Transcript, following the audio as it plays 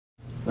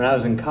when I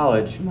was in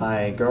college,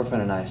 my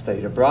girlfriend and I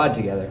studied abroad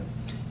together.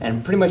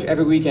 And pretty much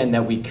every weekend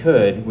that we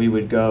could, we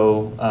would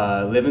go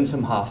live in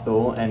some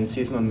hostel and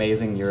see some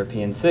amazing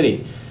European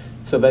city.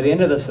 So by the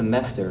end of the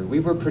semester, we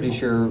were pretty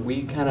sure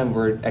we kind of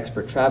were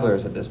expert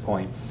travelers at this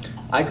point.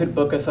 I could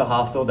book us a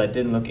hostel that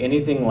didn't look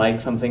anything like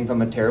something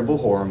from a terrible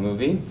horror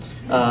movie.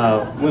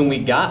 When we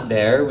got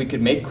there, we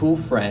could make cool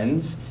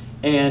friends,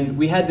 and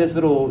we had this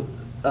little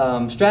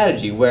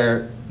strategy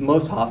where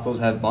most hostels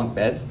have bunk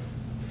beds.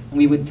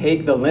 We would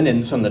take the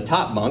linens from the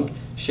top bunk,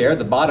 share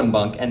the bottom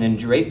bunk, and then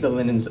drape the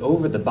linens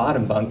over the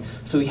bottom bunk,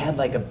 so we had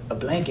like a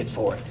blanket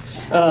for it.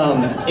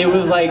 It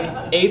was like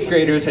 8th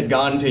graders had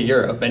gone to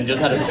Europe and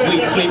just had a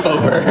sweet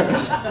sleepover.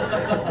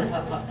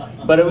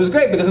 But it was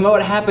great because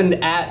what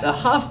happened at a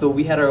hostel,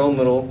 we had our own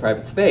little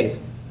private space.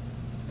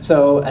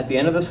 So at the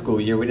end of the school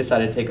year, we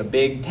decided to take a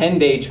big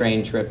 10-day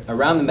train trip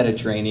around the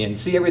Mediterranean,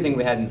 see everything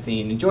we hadn't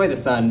seen, enjoy the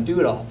sun, do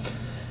it all.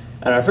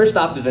 And our first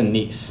stop is in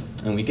Nice.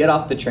 And we get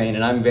off the train,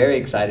 and I'm very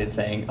excited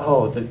saying,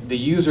 oh, the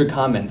user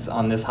comments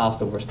on this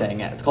hostel we're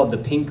staying at. It's called the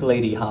Pink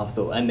Lady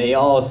Hostel. And they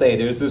all say,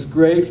 there's this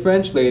great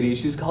French lady.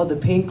 She's called the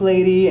Pink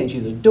Lady, and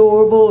she's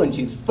adorable, and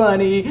she's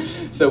funny.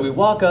 So we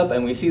walk up,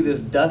 and we see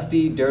this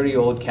dusty, dirty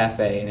old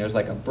cafe. And there's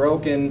like a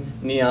broken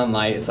neon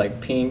light. It's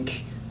like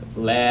Pink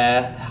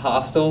La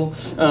Hostel.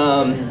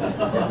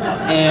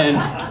 And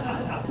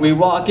we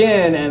walk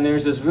in, and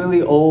there's this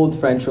really old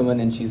French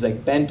woman, and she's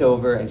like bent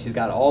over, and she's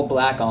got all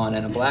black on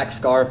and a black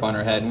scarf on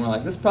her head, and we're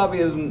like, this probably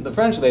isn't the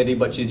French lady,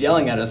 but she's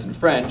yelling at us in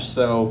French,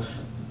 so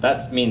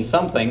that means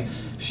something.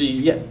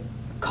 She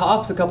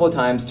coughs a couple of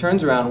times,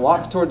 turns around,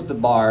 walks towards the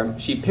bar.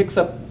 She picks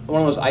up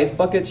one of those ice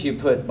buckets you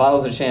put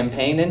bottles of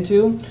champagne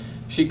into.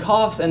 She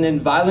coughs and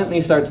then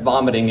violently starts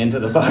vomiting into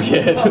the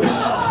bucket.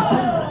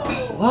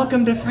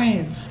 Welcome to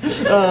France.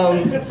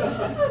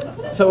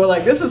 So we're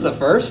like, this is a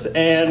first,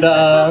 and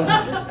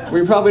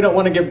we probably don't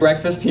want to get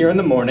breakfast here in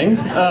the morning.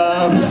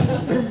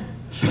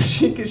 So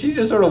she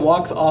just sort of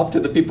walks off to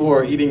the people who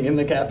are eating in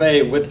the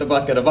cafe with the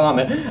bucket of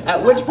vomit,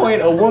 at which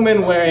point a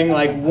woman wearing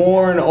like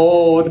worn,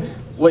 old,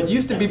 what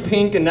used to be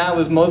pink and now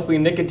is mostly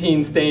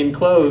nicotine-stained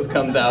clothes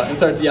comes out and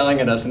starts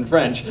yelling at us in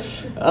French.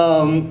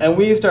 And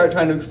we start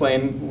trying to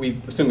explain,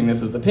 assuming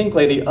this is the Pink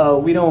Lady,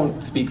 we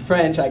don't speak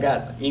French, I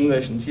got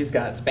English and she's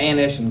got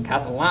Spanish and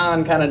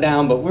Catalan kind of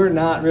down, but we're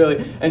not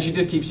really, and she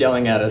just keeps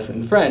yelling at us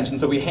in French. And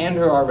so we hand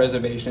her our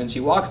reservation and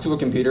she walks to a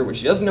computer which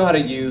she doesn't know how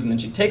to use, and then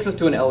she takes us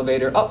to an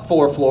elevator up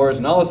 4 floors,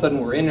 and all of a sudden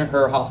we're in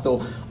her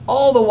hostel,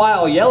 all the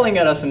while yelling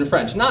at us in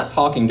French, not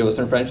talking to us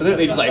in French,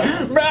 literally just like,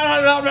 blah,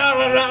 blah, blah,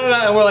 blah,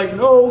 blah, and we're like,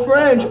 no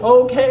French,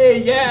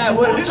 okay, yeah,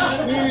 what?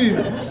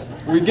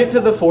 We get to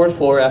the 4th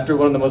floor after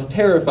one of the most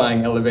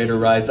terrifying elevator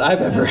rides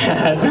I've ever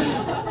had,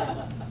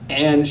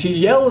 and she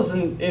yells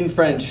in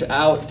French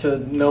out to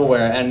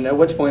nowhere, and at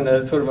which point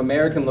a sort of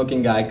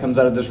American-looking guy comes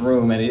out of this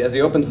room, and as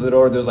he opens the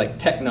door, there's like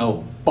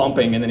techno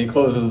bumping, and then he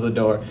closes the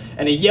door,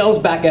 and he yells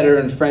back at her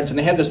in French, and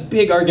they have this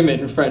big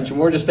argument in French, and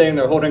we're just standing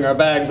there holding our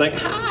bags like,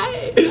 hi!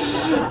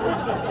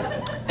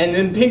 And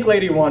then Pink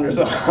Lady wanders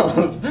off,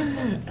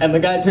 and the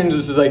guy turns to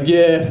us and is like,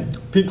 yeah,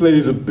 Pink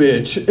Lady's a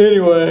bitch.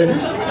 Anyway,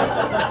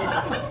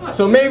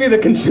 so maybe the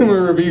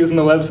consumer reviews on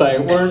the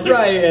website weren't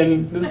right,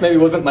 and this maybe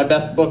wasn't my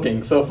best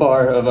booking so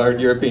far of our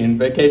European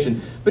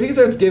vacation. But he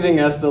starts giving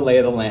us the lay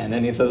of the land,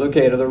 and he says,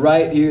 okay, to the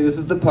right here, this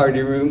is the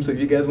party room, so if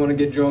you guys want to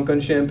get drunk on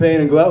champagne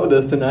and go out with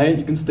us tonight,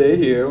 you can stay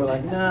here. We're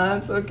like, nah,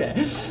 it's okay.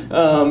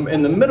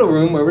 In the middle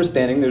room where we're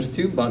standing, there's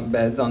 2 bunk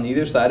beds on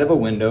either side of a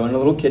window and a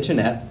little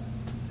kitchenette.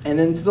 And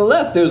then to the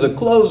left, there's a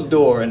closed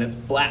door, and it's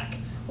black.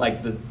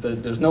 Like,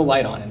 there's no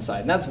light on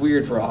inside, and that's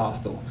weird for a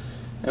hostel.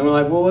 And we're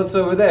like, well, what's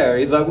over there?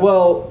 He's like,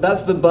 well,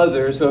 that's the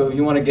buzzer, so if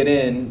you want to get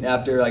in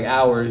after like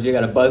hours, you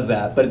got to buzz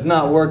that. But it's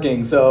not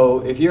working, so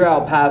if you're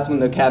out past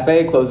when the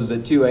cafe closes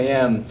at 2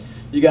 a.m.,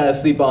 you got to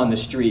sleep on the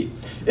street.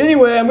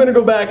 Anyway, I'm going to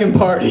go back and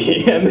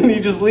party. And then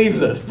he just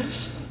leaves us.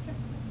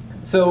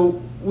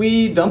 So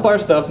we dump our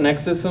stuff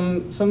next to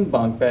some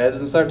bunk beds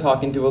and start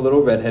talking to a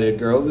little redheaded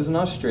girl who's an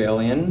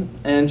Australian,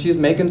 and she's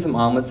making some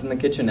omelets in the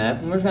kitchenette,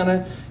 and we're kind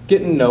of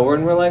getting to know her,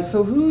 and we're like,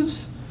 so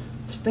who's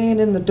staying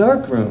in the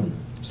dark room?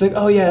 She's like,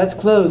 oh yeah, that's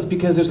closed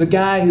because there's a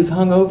guy who's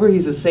hungover,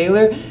 he's a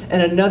sailor,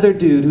 and another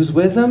dude who's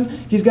with him,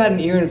 he's got an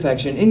ear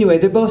infection. Anyway,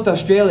 they're both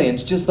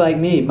Australians, just like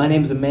me. My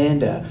name's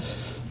Amanda.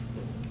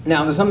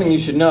 Now, there's something you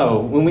should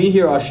know. When we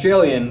hear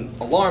Australian,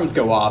 alarms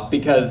go off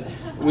because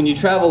when you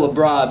travel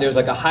abroad, there's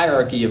like a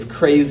hierarchy of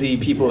crazy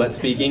people that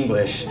speak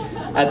English.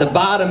 At the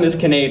bottom is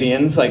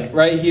Canadians, like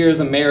right here is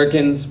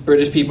Americans,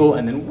 British people,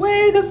 and then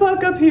way the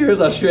fuck up here is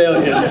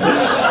Australians.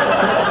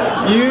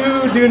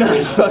 You do not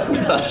fuck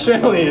with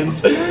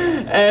Australians.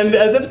 And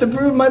as if to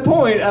prove my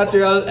point,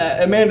 after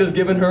Amanda's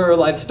given her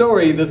life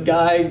story, this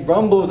guy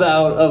rumbles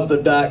out of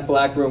the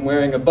black room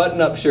wearing a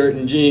button-up shirt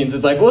and jeans.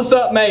 It's like, what's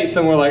up, mates?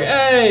 And we're like,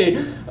 hey,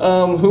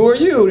 who are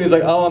you? And he's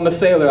like, oh, I'm a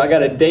sailor. I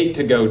got a date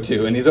to go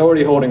to. And he's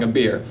already holding a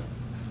beer.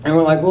 And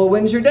we're like, well,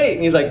 when's your date?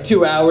 And he's like,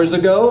 2 hours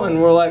ago.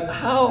 And we're like,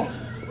 how?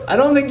 I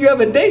don't think you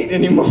have a date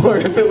anymore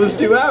if it was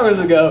 2 hours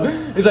ago.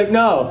 He's like,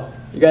 no,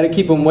 You gotta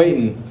keep them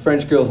waiting.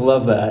 French girls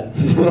love that.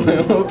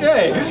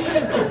 Okay.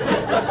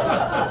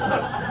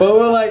 But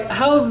we're like,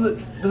 so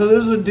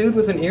there's a dude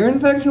with an ear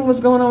infection? What's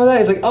going on with that?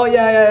 He's like, oh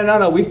yeah,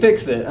 no, we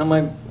fixed it. I'm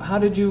like, how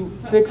did you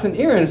fix an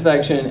ear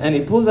infection? And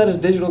he pulls out his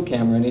digital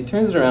camera and he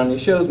turns it around and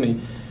he shows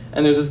me.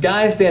 And there's this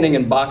guy standing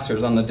in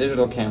boxers on the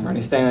digital camera and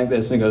he's standing like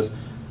this and he goes,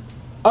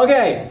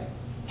 okay,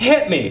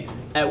 hit me.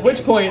 At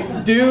which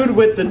point, dude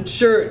with the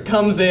shirt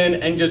comes in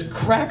and just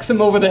cracks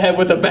him over the head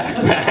with a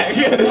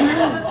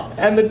backpack.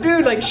 And the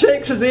dude like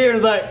shakes his ear and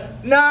is like,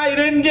 nah, you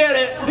didn't get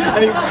it.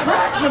 And he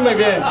cracks him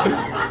again.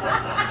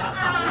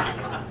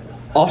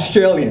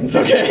 Australians,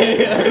 okay?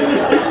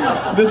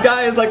 This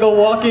guy is like a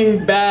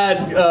walking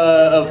bad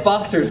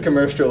Foster's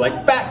commercial,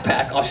 like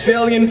backpack,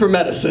 Australian for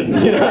medicine,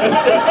 you know?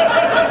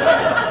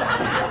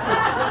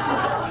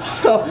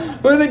 So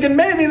we're thinking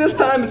maybe this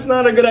time it's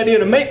not a good idea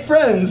to make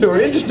friends who are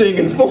interesting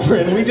and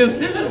foreign. We just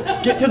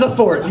get to the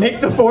fort,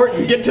 make the fort,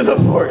 and get to the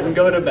fort and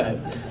go to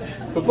bed.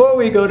 Before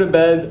we go to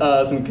bed,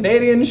 some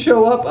Canadians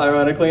show up,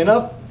 ironically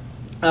enough.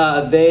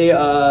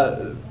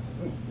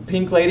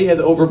 Pink Lady has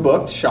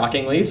overbooked,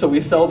 shockingly, so we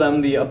sell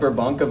them the upper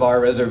bunk of our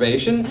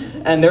reservation,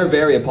 and they're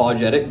very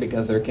apologetic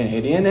because they're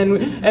Canadian,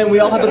 and we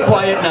all have a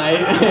quiet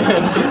night.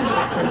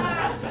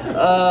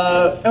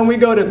 And we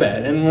go to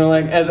bed, and we're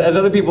like, as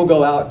other people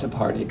go out to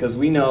party, because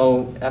we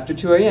know after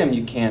 2 a.m.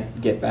 you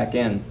can't get back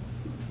in.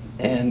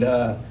 And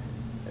at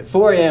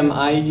 4 a.m.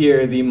 I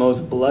hear the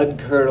most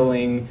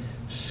blood-curdling,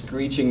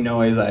 screeching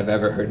noise I've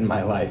ever heard in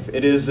my life.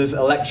 It is this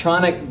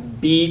electronic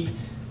beep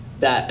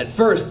that at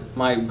first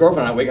my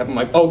girlfriend and I wake up and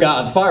I'm like, oh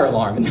God, fire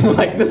alarm. And we're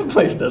like, this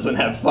place doesn't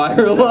have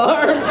fire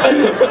alarms.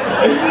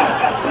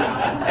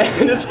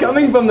 And it's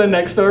coming from the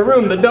next door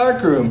room, the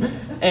dark room.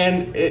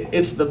 And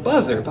it's the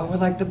buzzer, but we're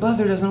like, the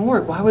buzzer doesn't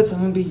work. Why would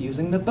someone be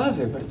using the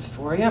buzzer? But it's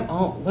 4 a.m.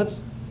 Oh, what's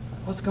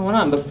going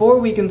on? Before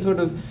we can sort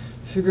of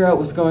figure out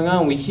what's going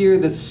on, we hear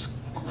this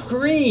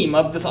scream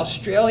of this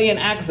Australian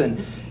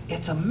accent.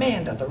 It's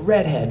Amanda, the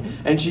redhead,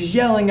 and she's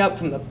yelling up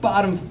from the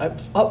bottom,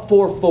 up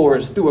 4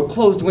 floors through a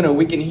closed window.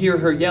 We can hear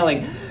her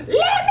yelling, "Let me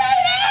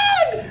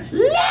in!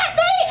 Let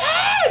me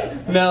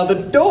in!" Now the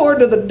door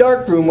to the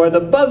dark room where the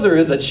buzzer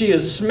is that she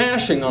is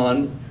smashing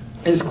on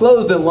is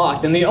closed and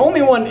locked, and the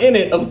only one in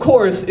it, of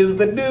course, is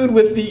the dude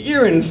with the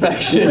ear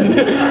infection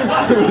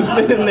who's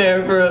been in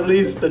there for at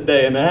least a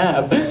day and a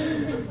half.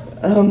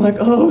 And I'm like,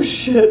 oh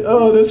shit,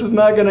 oh, this is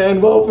not gonna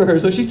end well for her.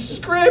 So she's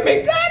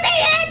screaming, let me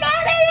in,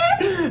 let me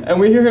in! And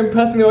we hear him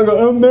pressing the door and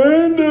go,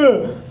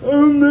 Amanda,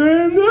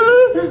 Amanda,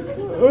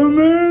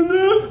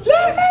 Amanda,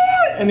 let me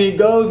in! And he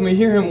goes, and we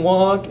hear him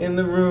walk in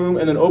the room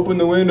and then open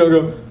the window and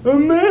go,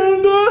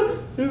 Amanda,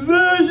 is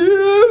that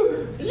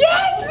you?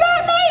 Yes,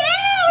 let me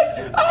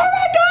in! Oh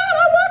my God,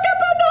 I woke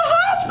up in the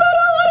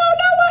hospital, I don't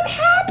know what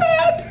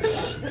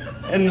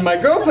happened! And my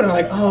girlfriend are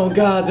like, oh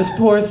God, this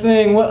poor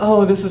thing, what?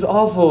 Oh, this is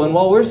awful. And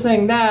while we're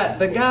saying that,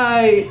 the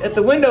guy at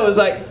the window is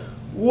like,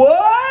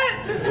 what?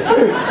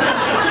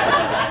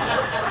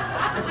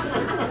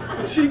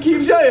 She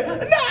keeps yelling, no,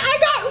 I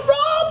got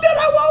robbed and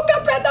I woke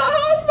up in the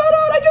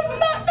hospital and I just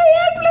let me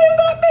in, please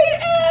let me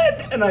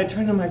in. And I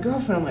turn to my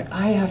girlfriend, I'm like,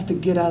 I have to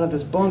get out of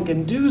this bunk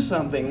and do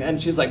something.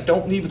 And she's like,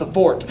 don't leave the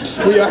fort.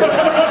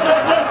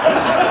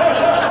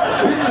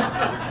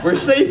 We're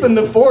safe in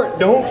the fort.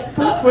 Don't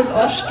fuck with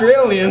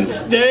Australians.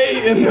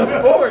 Stay in the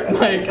fort,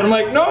 Mike. And I'm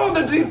like, no,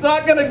 that she's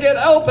not gonna get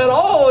help at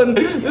all, and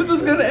this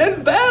is gonna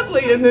end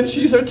badly. And then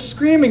she starts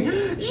screaming, you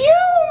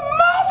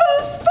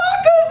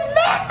motherfuckers,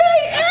 let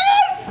me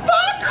in!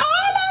 Fuck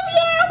all of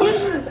you!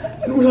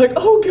 And we're like,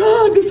 oh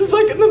God, this is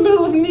like in the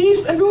middle of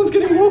Nice. Everyone's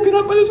getting woken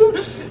up by this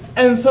woman.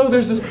 And so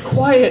there's this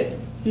quiet.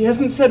 He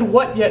hasn't said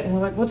what yet, and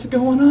we're like, what's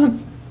going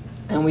on?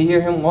 And we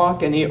hear him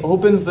walk, and he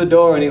opens the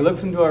door, and he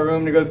looks into our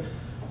room, and he goes,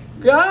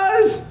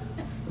 guys,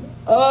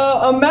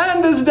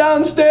 Amanda's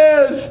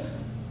downstairs.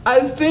 I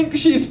think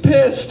she's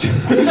pissed.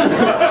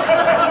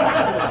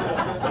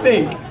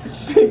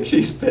 think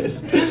she's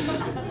pissed.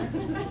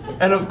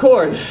 And of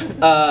course,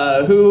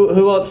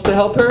 who else to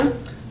help her?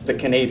 The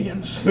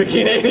Canadians. The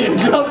Canadian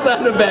jumps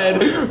out of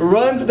bed,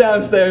 runs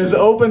downstairs,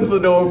 opens the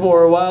door for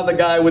her while the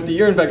guy with the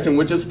ear infection,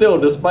 which is still,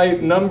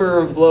 despite number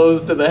of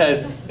blows to the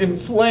head,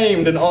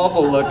 inflamed and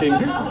awful looking,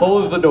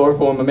 holds the door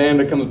for him.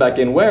 Amanda comes back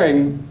in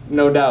wearing,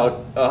 no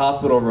doubt, a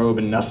hospital robe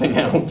and nothing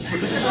else.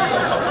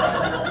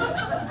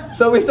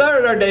 So we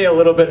started our day a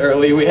little bit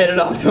early. We headed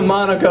off to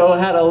Monaco,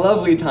 had a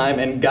lovely time,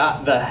 and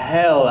got the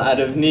hell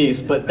out of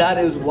Nice. But that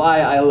is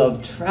why I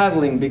love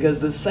traveling, because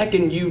the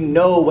second you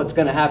know what's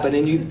going to happen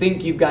and you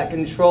think you've got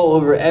control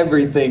over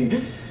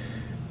everything,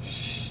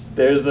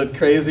 there's a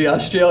crazy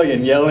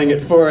Australian yelling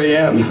at 4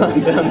 a.m.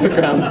 down the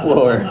ground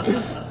floor.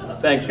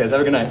 Thanks, guys.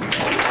 Have a good night.